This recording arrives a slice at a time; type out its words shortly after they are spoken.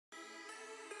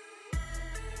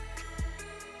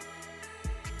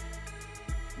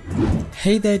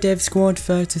Hey there Dev Squad,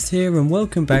 Virtus here and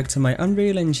welcome back to my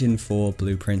Unreal Engine 4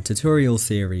 Blueprint tutorial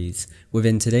series.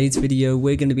 Within today's video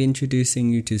we're going to be introducing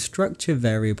you to structure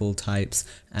variable types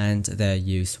and their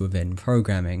use within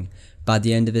programming. By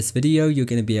the end of this video you're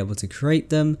going to be able to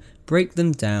create them, break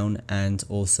them down and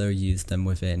also use them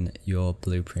within your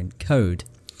Blueprint code.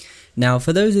 Now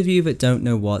for those of you that don't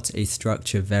know what a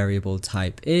structure variable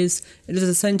type is, it is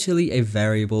essentially a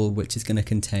variable which is going to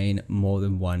contain more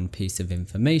than one piece of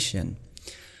information.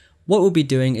 What we'll be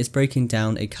doing is breaking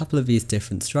down a couple of these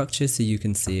different structures so you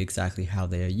can see exactly how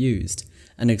they are used.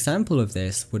 An example of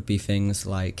this would be things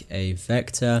like a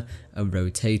vector, a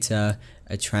rotator,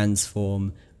 a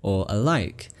transform, or a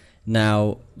like.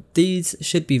 Now these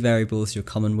should be variables you're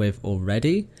common with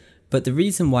already, but the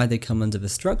reason why they come under the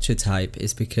structure type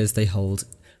is because they hold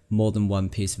more than one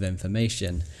piece of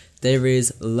information. There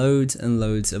is loads and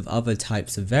loads of other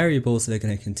types of variables that are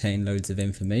going to contain loads of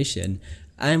information,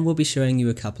 and we'll be showing you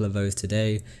a couple of those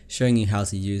today, showing you how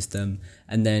to use them,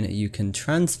 and then you can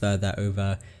transfer that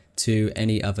over to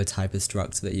any other type of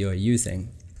struct that you're using.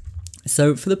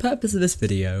 So for the purpose of this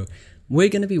video, we're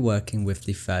going to be working with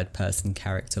the third person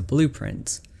character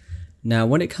blueprint. Now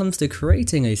when it comes to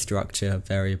creating a structure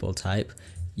variable type,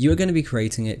 you are going to be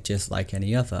creating it just like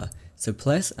any other. So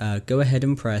go ahead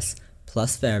and press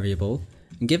plus variable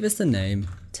and give us the name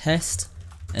test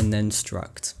and then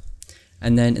struct.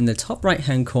 And then in the top right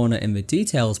hand corner in the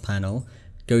details panel,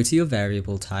 go to your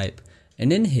variable type,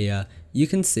 and in here you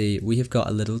can see we have got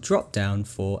a little drop down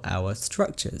for our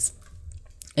structures.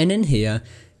 And in here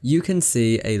you can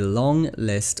see a long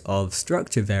list of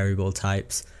structure variable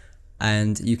types,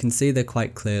 and you can see they're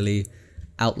quite clearly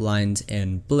outlined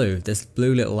in blue. This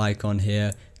blue little icon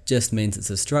here just means it's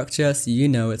a structure, so you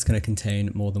know it's going to contain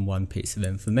more than one piece of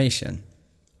information.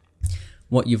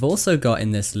 What you've also got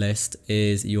in this list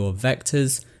is your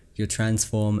vectors, your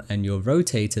transform and your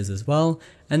rotators as well,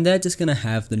 and they're just going to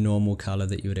have the normal color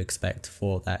that you would expect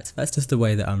for that. That's just the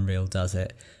way that Unreal does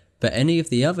it. But any of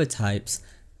the other types,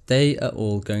 they are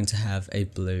all going to have a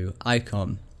blue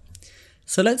icon.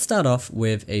 So let's start off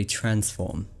with a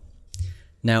transform.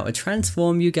 Now a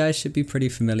transform you guys should be pretty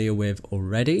familiar with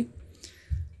already,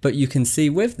 but you can see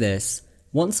with this,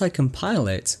 once I compile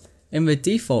it, in the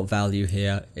default value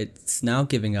here, it's now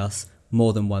giving us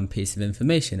more than one piece of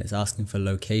information. It's asking for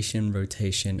location,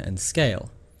 rotation and scale.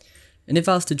 And if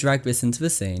I was to drag this into the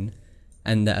scene,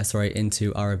 and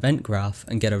into our event graph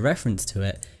and get a reference to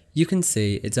it, you can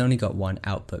see it's only got one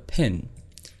output pin.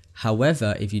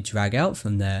 However, if you drag out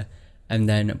from there and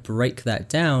then break that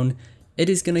down, it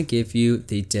is going to give you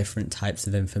the different types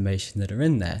of information that are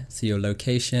in there. So your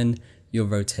location, your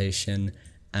rotation,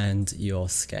 and your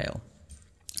scale.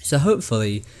 So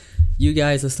hopefully you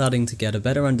guys are starting to get a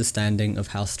better understanding of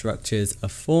how structures are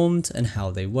formed and how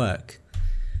they work.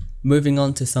 Moving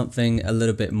on to something a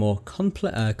little bit more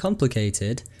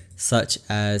complicated, such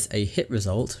as a hit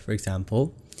result, for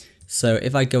example. So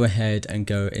if I go ahead and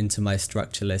go into my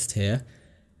structure list here,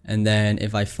 and then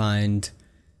if I find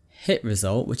hit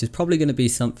result, which is probably going to be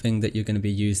something that you're going to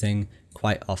be using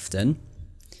quite often.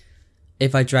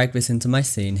 If I drag this into my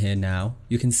scene here now,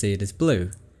 you can see it is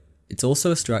blue. It's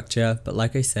also a structure, but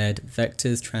like I said,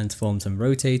 vectors, transforms and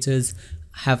rotators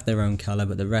have their own color,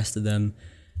 but the rest of them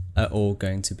are all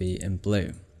going to be in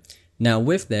blue. Now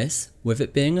with this, with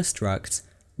it being a struct,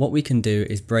 what we can do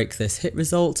is break this hit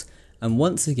result, and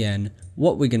once again,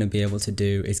 what we're going to be able to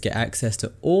do is get access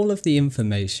to all of the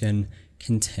information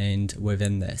contained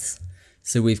within this.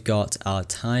 So we've got our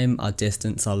time, our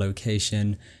distance, our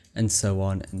location, and so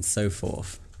on and so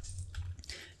forth.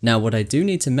 Now what I do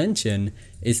need to mention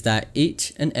is that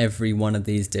each and every one of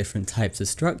these different types of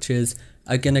structures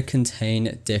are going to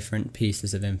contain different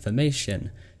pieces of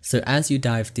information. So as you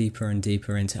dive deeper and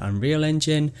deeper into Unreal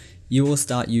Engine, you will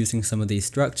start using some of these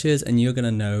structures and you're going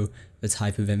to know the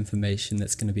type of information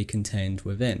that's going to be contained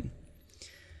within.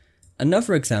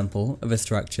 Another example of a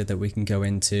structure that we can go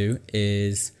into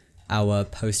is our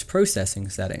post-processing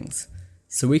settings.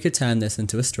 So we could turn this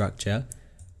into a structure,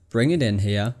 bring it in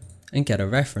here, and get a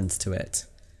reference to it.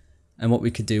 And what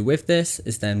we could do with this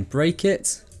is then break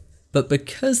it, but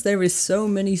because there is so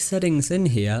many settings in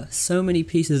here, so many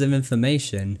pieces of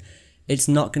information, it's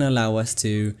not going to allow us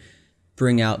to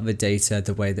bring out the data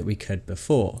the way that we could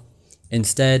before.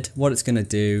 Instead, what it's going to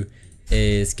do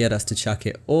is get us to chuck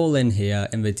it all in here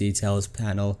in the details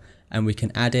panel, and we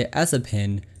can add it as a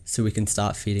pin so we can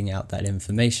start feeding out that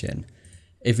information.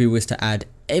 If we was to add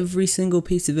every single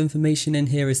piece of information in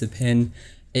here as a pin,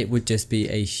 it would just be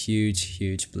a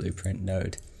huge blueprint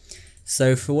node.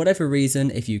 So for whatever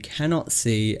reason, if you cannot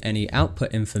see any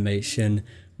output information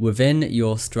within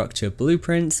your structure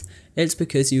blueprints, it's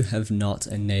because you have not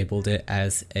enabled it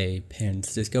as a pin.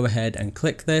 So just go ahead and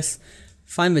click this,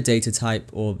 find the data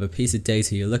type or the piece of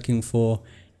data you're looking for,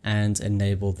 and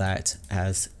enable that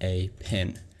as a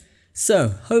pin. So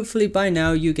hopefully by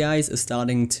now you guys are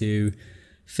starting to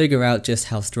figure out just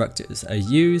how structures are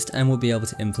used and will be able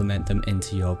to implement them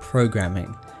into your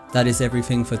programming. That is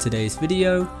everything for today's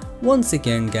video. Once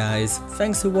again guys,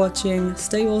 thanks for watching,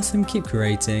 stay awesome, keep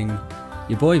creating.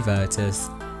 Your boy Virtus,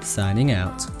 signing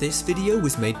out. This video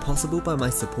was made possible by my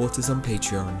supporters on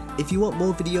Patreon. If you want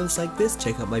more videos like this,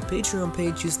 check out my Patreon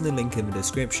page using the link in the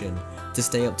description. To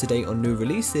stay up to date on new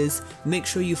releases, make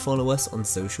sure you follow us on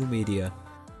social media.